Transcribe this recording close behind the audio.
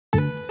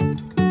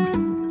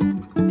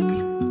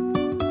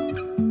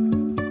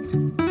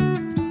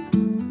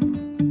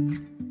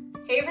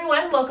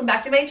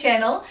back to my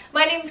channel.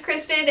 My name is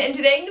Kristen and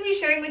today I'm going to be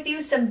sharing with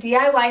you some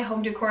DIY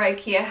home decor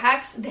Ikea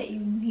hacks that you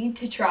need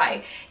to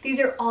try.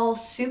 These are all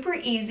super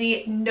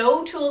easy,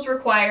 no tools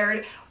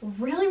required,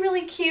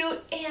 really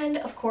cute, and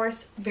of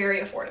course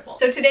very affordable.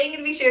 So today I'm going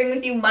to be sharing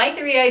with you my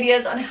 3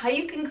 ideas on how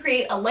you can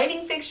create a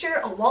lighting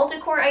fixture, a wall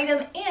decor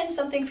item, and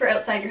something for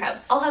outside your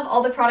house. I'll have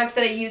all the products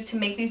that I use to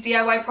make these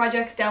DIY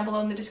projects down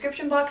below in the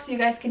description box so you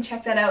guys can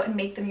check that out and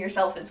make them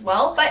yourself as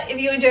well. But if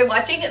you enjoy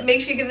watching,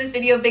 make sure you give this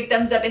video a big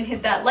thumbs up and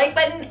hit that like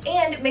button,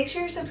 and make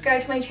sure you're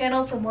subscribed to my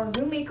channel for more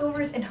room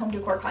makeovers and home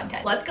decor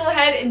content. Let's go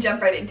ahead and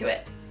jump right into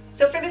it.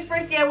 So for this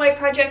first DIY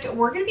project,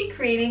 we're going to be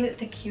creating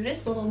the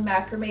cutest little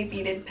macrame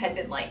beaded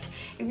pendant light.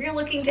 If you're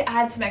looking to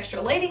add some extra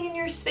lighting in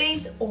your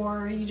space,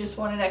 or you just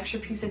want an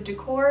extra piece of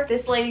decor,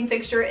 this lighting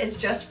fixture is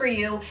just for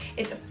you.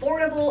 It's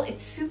affordable,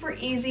 it's super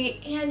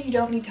easy, and you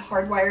don't need to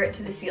hardwire it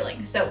to the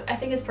ceiling. So I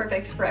think it's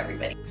perfect for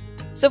everybody.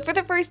 So for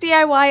the first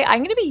DIY, I'm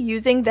going to be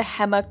using the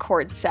Hema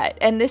cord set,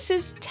 and this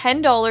is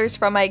 $10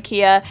 from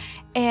Ikea.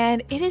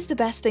 And it is the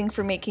best thing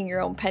for making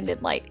your own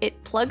pendant light.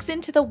 It plugs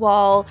into the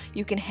wall,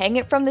 you can hang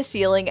it from the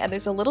ceiling, and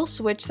there's a little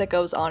switch that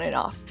goes on and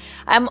off.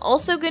 I'm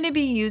also going to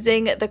be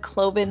using the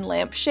cloven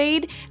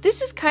lampshade.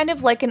 This is kind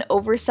of like an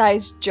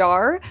oversized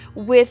jar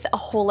with a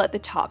hole at the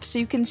top, so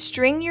you can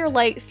string your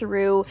light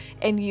through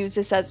and use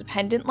this as a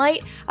pendant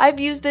light. I've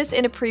used this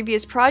in a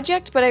previous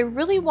project, but I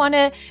really want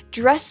to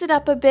dress it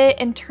up a bit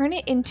and turn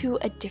it into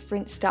a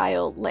different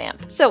style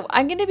lamp. So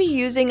I'm going to be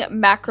using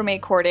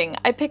macrame cording.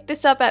 I picked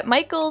this up at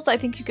Michael's.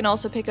 I think you can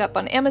also pick it up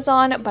on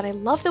Amazon, but I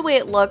love the way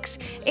it looks,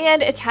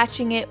 and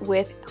attaching it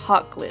with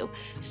hot glue.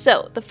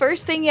 So the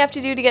first thing you have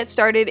to do to get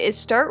started is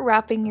start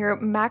wrapping your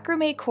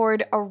macrame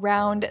cord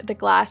around the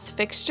glass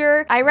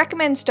fixture. I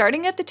recommend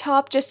starting at the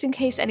top just in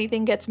case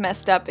anything gets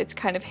messed up. It's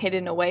kind of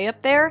hidden away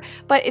up there,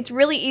 but it's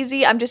really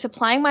easy. I'm just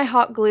applying my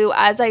hot glue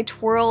as I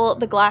twirl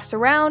the glass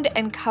around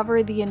and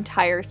cover the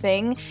entire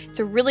thing. It's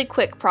a really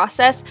quick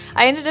process.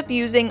 I ended up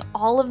using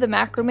all of the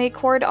macrame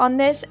cord on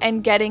this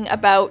and getting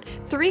about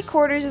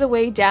 3/4 of the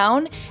way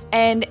down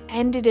and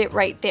ended it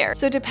right there.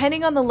 So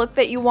depending on the look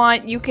that you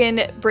want, you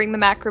can bring the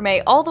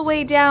macrame all the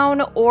way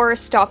down or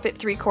stop at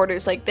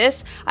 3/4 like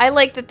this. I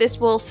like that this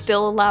will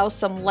still allow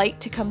some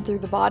light to come through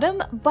the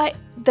bottom, but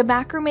the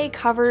macrame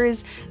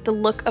covers the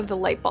look of the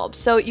light bulb,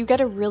 so you get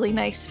a really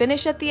nice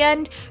finish at the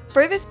end.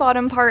 For this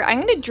bottom part,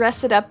 I'm going to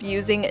dress it up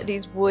using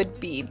these wood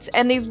beads,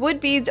 and these wood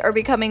beads are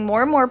becoming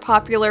more and more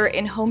popular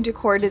in home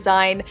decor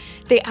design.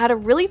 They add a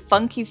really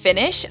funky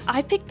finish.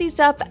 I picked these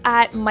up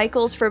at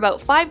Michael's for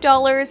about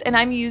 $5, and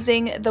I'm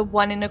using the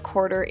 1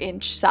 1/4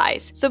 inch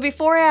size. So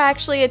before I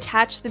actually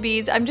attach the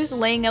beads, I'm just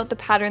laying out the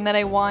pattern that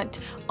I want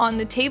on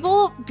the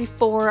table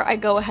before I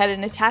go ahead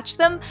and attach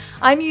them.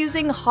 I'm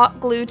using hot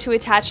glue to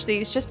attach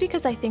these just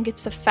because I think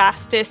it's the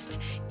fastest,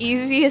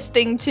 easiest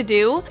thing to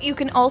do. You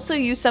can also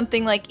use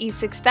something like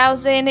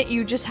E6000,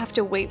 you just have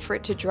to wait for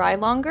it to dry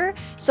longer.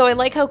 So I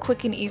like how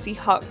quick and easy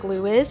hot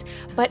glue is.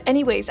 But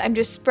anyways, I'm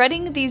just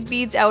spreading these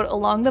beads out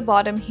along the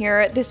bottom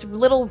here. This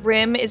little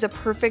rim is a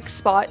perfect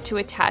spot to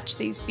attach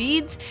these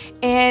beads,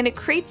 and it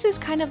creates this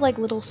kind of like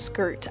little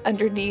skirt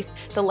underneath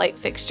the light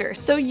fixture.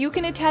 So you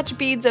can attach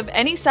beads of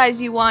any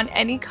size you want,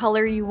 any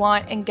color you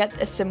want, and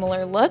get a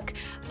similar look.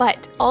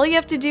 But all you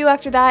have to do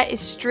after that is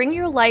string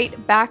your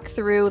light back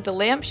through the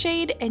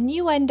lampshade, and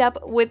you end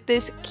up with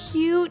this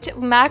cute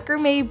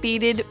macrame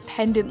beaded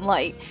pendant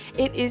light.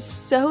 It is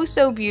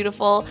so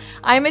beautiful.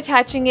 I'm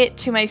attaching it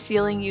to my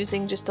ceiling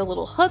using just a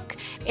little hook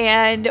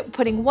and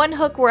putting one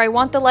hook where I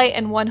want the light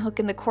and one hook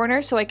in the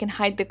corner so I can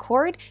hide the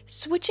cord,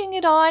 switching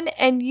it on,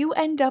 and you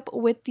end up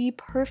with the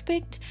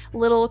perfect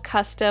little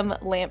custom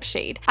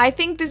lampshade. I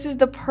think this is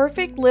the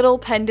perfect little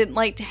pendant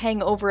light to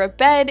hang over a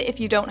bed if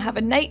you don't have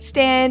a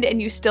nightstand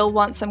and you still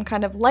want some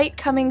kind of light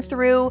coming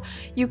through.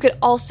 You could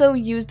also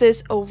use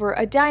this over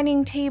a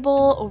dining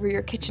table, over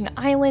your kitchen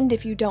island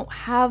if you don't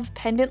have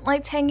pendant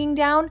lights hanging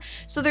down.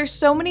 So there's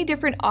so many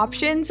different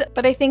options,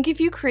 but I think if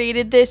you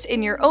created this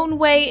in your own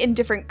way in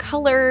different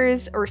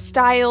colors or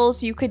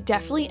styles, you could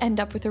definitely end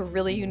up with a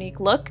really unique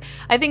look.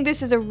 I think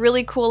this is a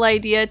really cool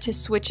idea to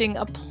switching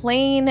a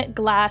plain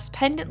glass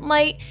pendant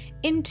light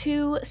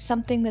into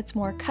something that's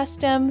more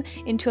custom,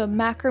 into a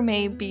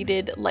macrame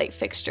beaded light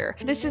fixture.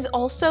 This is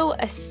also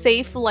a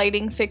safe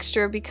lighting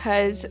fixture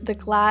because the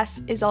glass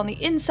is on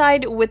the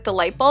inside with the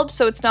light bulb,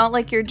 so it's not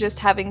like you're just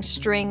having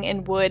string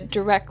and wood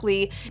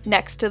directly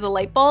next to the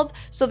light bulb.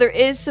 So there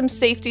is some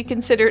safety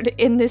considered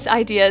in this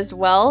idea as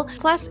well.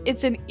 Plus,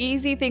 it's an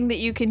easy thing that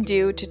you can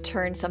do to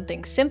turn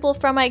something simple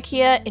from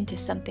Ikea into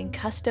something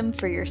custom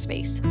for your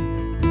space.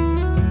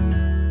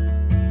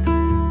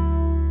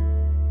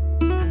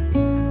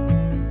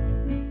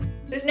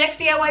 This next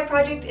DIY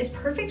project is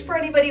perfect for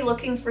anybody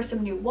looking for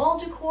some new wall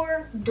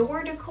decor,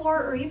 door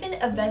decor, or even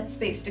event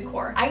space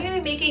decor. I'm going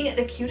to be making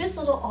the cutest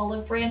little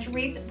olive branch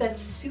wreath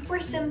that's super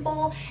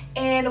simple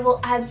and will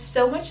add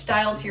so much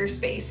style to your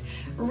space.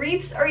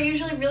 Wreaths are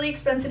usually really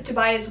expensive to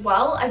buy as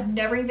well. I've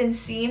never even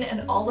seen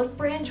an olive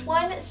branch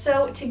one,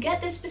 so to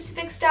get this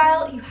specific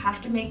style, you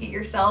have to make it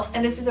yourself,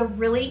 and this is a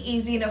really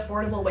easy and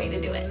affordable way to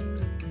do it.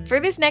 For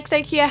this next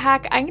IKEA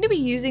hack, I'm going to be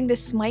using the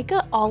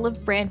Smyca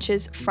olive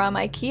branches from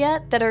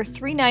IKEA that are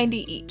 $3.90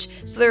 each.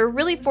 So they're a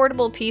really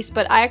affordable piece,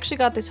 but I actually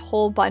got this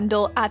whole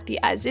bundle at the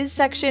as is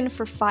section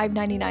for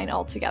 $5.99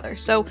 altogether.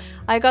 So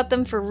I got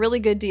them for a really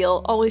good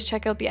deal. Always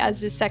check out the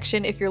as is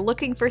section if you're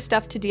looking for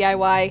stuff to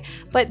DIY.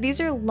 But these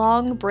are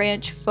long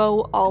branch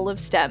faux olive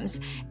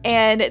stems,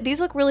 and these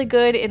look really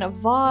good in a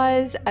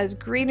vase as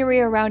greenery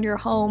around your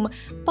home.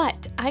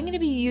 But I'm going to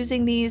be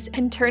using these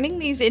and turning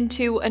these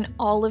into an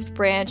olive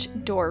branch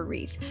door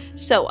wreath.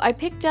 So I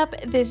picked up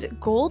this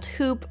gold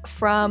hoop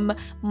from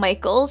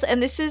Michael's,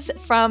 and this is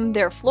from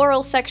their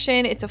floral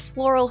section. It's a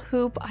floral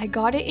hoop. I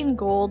got it in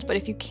gold, but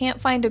if you can't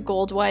find a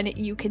gold one,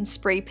 you can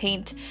spray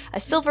paint a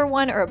silver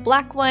one or a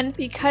black one.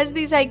 Because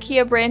these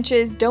IKEA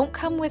branches don't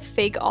come with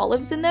fake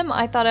olives in them,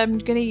 I thought I'm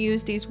going to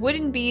use these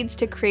wooden beads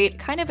to create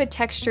kind of a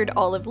textured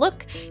olive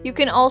look. You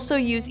can also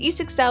use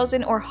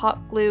E6000 or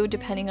hot glue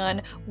depending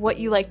on what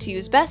you like to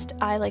use best.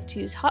 I like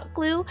to use hot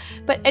glue.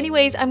 But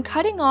anyways, I'm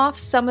cutting off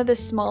some of the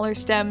smaller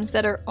stems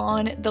that are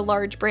on the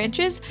large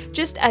branches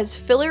just as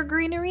filler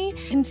greenery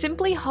and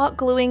simply hot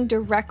gluing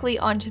directly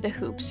onto the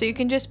hoop. So you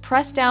can just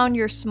press down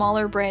your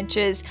smaller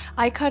branches.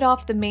 I cut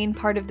off the main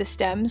part of the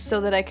stems so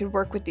that I could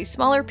work with these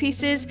smaller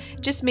pieces.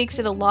 Just makes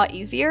it a lot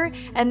easier.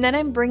 And then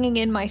I'm bringing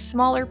in my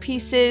smaller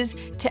pieces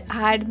to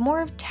add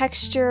more of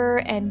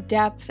texture and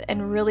depth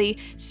and really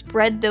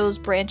spread those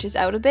branches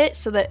out a bit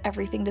so that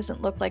everything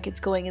doesn't look like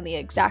it's going in the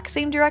exact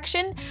same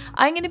direction.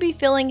 I'm going to be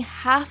filling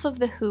half of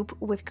the hoop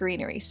with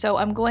greenery. So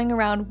I'm going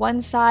around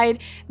one side,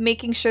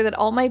 making sure that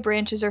all my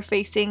branches are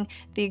facing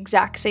the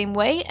exact same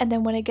way. And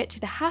then when I get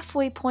to the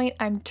halfway point,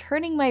 I'm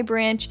turning my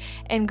branch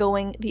and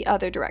going the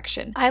other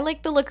direction. I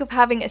like the look of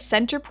having a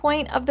center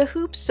point of the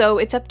hoop, so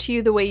it's up to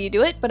you the way you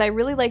do it, but I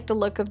really like the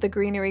look of the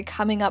greenery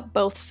coming up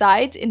both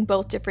sides in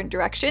both different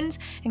directions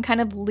and kind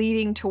of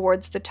leading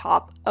towards the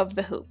top of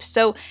the hoop.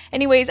 So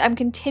anyways, I'm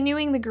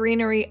continuing the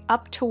greenery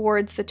up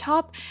towards the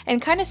top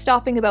and kind of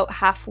stopping about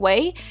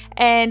halfway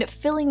and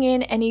filling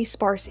in any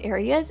sparse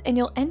areas, and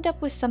you'll end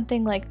up with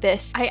something like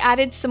this. I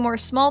added some more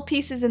small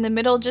pieces in the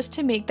middle just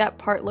to make that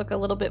part look a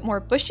little bit more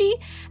bushy,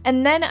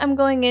 and then I'm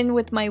going in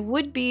with my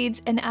wood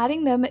beads and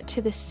adding them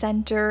to the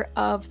center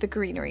of the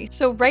greenery.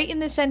 So right in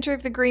the center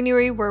of the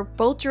greenery where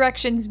both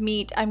directions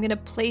meet, I'm going to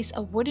place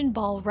a wooden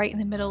ball right in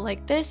the middle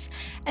like this,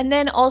 and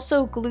then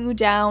also glue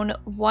down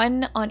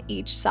one on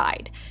each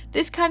side.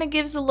 This kind of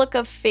gives the look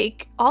of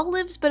fake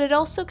olives, but it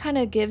also kind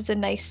of gives a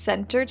nice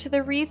center to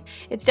the wreath.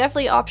 It's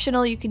definitely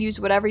optional. You can use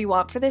whatever you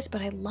want for this,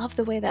 but I love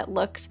the way that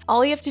looks.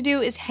 All you have to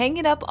do is hang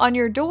it up on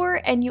your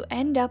door and you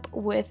end up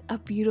with a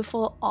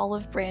beautiful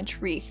olive branch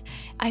wreath.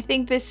 I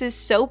think this is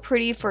so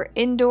pretty for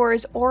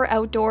indoors or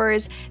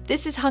outdoors.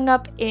 This is hung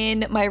up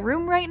in my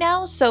room right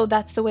now, so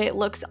that's the way it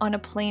looks on a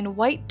plain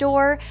white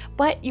door,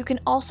 but you can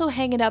also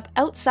hang it up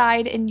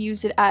outside and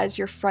use it as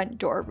your front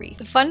door wreath.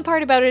 The fun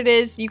part about it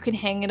is you can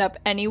hang it up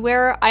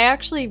anywhere. I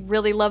actually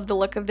really love the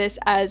look of this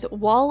as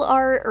wall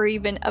art or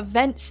even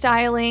event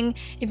styling.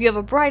 If you have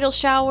a bridal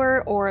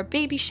shower or a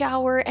baby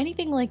shower,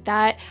 anything like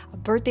that, a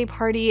birthday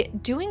party,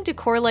 doing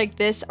decor like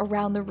this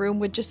around the room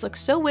would just look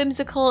so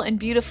whimsical and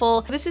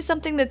beautiful. This is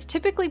something that's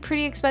typically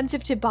pretty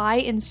expensive to buy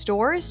in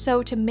stores,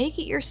 so to make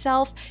it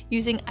yourself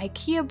using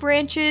IKEA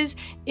branches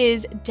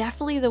is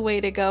definitely the way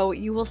to go.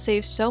 You will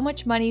save so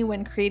much money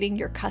when creating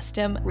your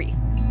custom wreath.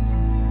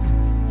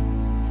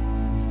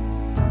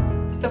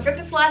 So for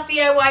this last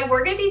DIY,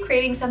 we're going to be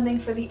creating something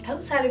for the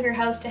outside of your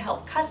house to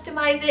help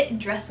customize it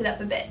and dress it up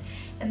a bit.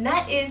 And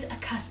that is a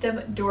custom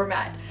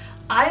doormat.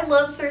 I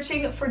love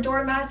searching for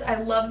doormats.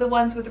 I love the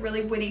ones with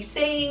really witty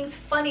sayings,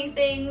 funny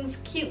things,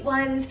 cute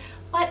ones,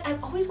 but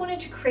I've always wanted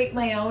to create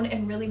my own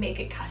and really make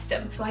it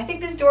custom. So I think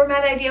this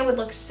doormat idea would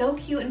look so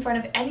cute in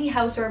front of any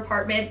house or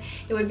apartment.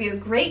 It would be a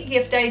great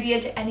gift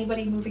idea to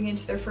anybody moving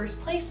into their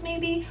first place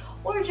maybe,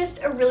 or just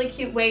a really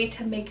cute way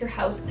to make your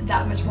house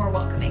that much more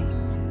welcoming.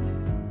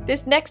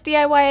 This next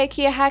DIY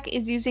IKEA hack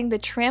is using the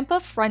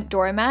Trampa front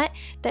doormat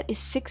that is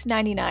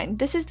 $6.99.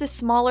 This is the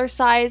smaller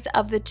size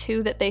of the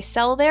two that they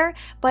sell there,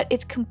 but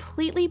it's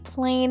completely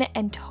plain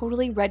and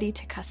totally ready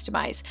to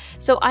customize.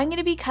 So I'm going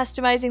to be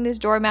customizing this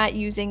doormat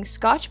using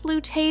Scotch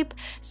blue tape,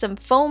 some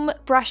foam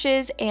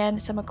brushes,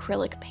 and some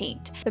acrylic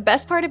paint. The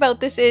best part about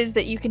this is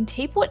that you can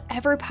tape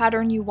whatever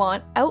pattern you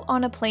want out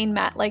on a plain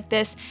mat like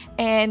this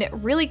and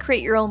really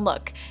create your own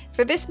look.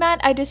 For this mat,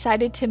 I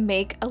decided to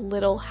make a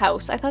little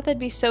house. I thought that'd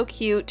be so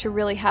cute to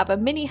really have a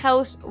mini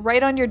house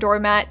right on your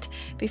doormat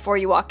before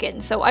you walk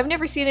in. So I've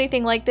never seen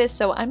anything like this,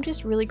 so I'm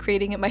just really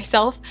creating it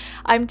myself.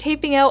 I'm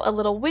taping out a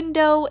little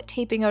window,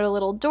 taping out a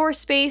little door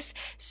space,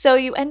 so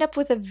you end up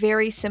with a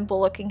very simple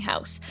looking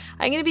house.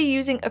 I'm going to be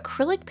using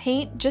acrylic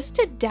paint just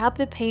to dab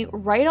the paint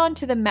right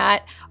onto the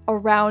mat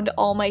around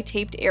all my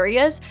taped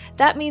areas.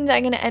 That means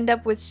I'm going to end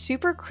up with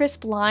super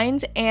crisp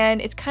lines,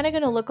 and it's kind of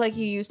going to look like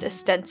you used a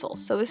stencil.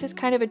 So this is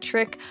kind of a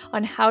trick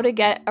on how to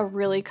get a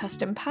really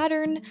custom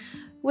pattern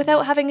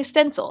without having a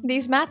stencil.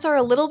 These mats are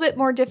a little bit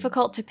more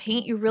difficult to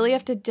paint. You really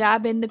have to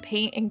dab in the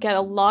paint and get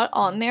a lot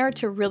on there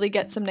to really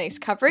get some nice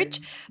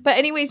coverage. But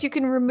anyways, you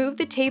can remove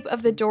the tape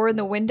of the door and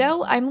the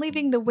window. I'm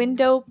leaving the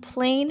window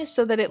plain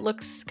so that it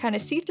looks kind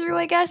of see-through,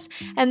 I guess,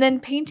 and then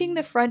painting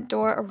the front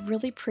door a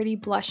really pretty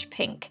blush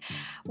pink.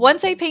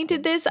 Once I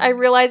painted this, I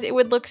realized it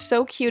would look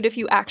so cute if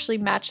you actually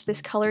matched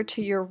this color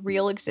to your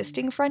real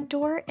existing front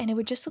door, and it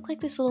would just look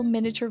like this little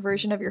miniature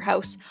version of your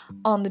house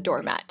on the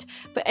doormat.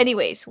 But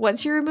anyways,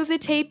 once you remove the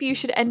tape, you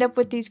should end up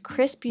with these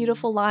crisp,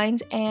 beautiful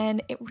lines,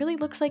 and it really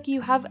looks like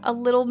you have a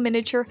little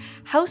miniature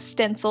house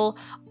stencil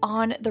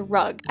on the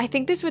rug. I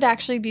think this would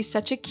actually be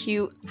such a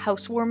cute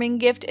housewarming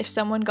gift if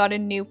someone got a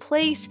new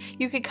place.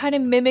 You could kind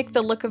of mimic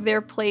the look of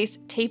their place,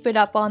 tape it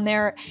up on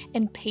there,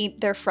 and paint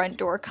their front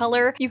door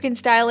color. You can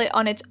style it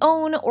on its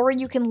own, or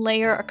you can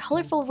layer a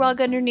colorful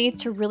rug underneath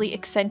to really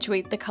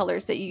accentuate the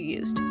colors that you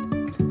used.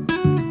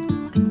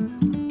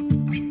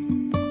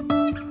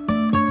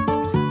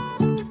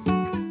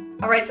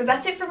 Alright, so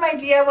that's it for my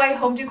DIY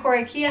home decor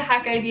IKEA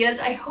hack ideas.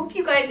 I hope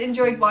you guys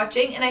enjoyed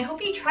watching, and I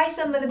hope you try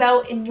some of them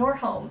out in your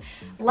home.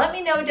 Let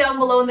me know down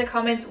below in the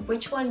comments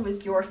which one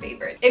was your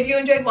favorite. If you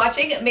enjoyed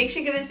watching, make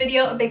sure you give this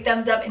video a big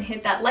thumbs up and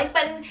hit that like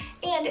button,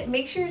 and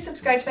make sure you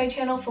subscribe to my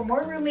channel for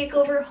more room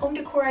makeover, home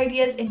decor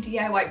ideas, and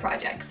DIY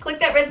projects. Click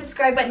that red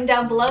subscribe button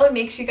down below and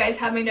make sure you guys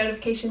have my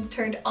notifications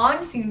turned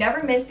on so you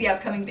never miss the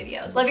upcoming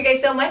videos. Love you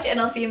guys so much, and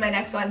I'll see you in my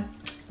next one.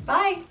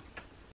 Bye!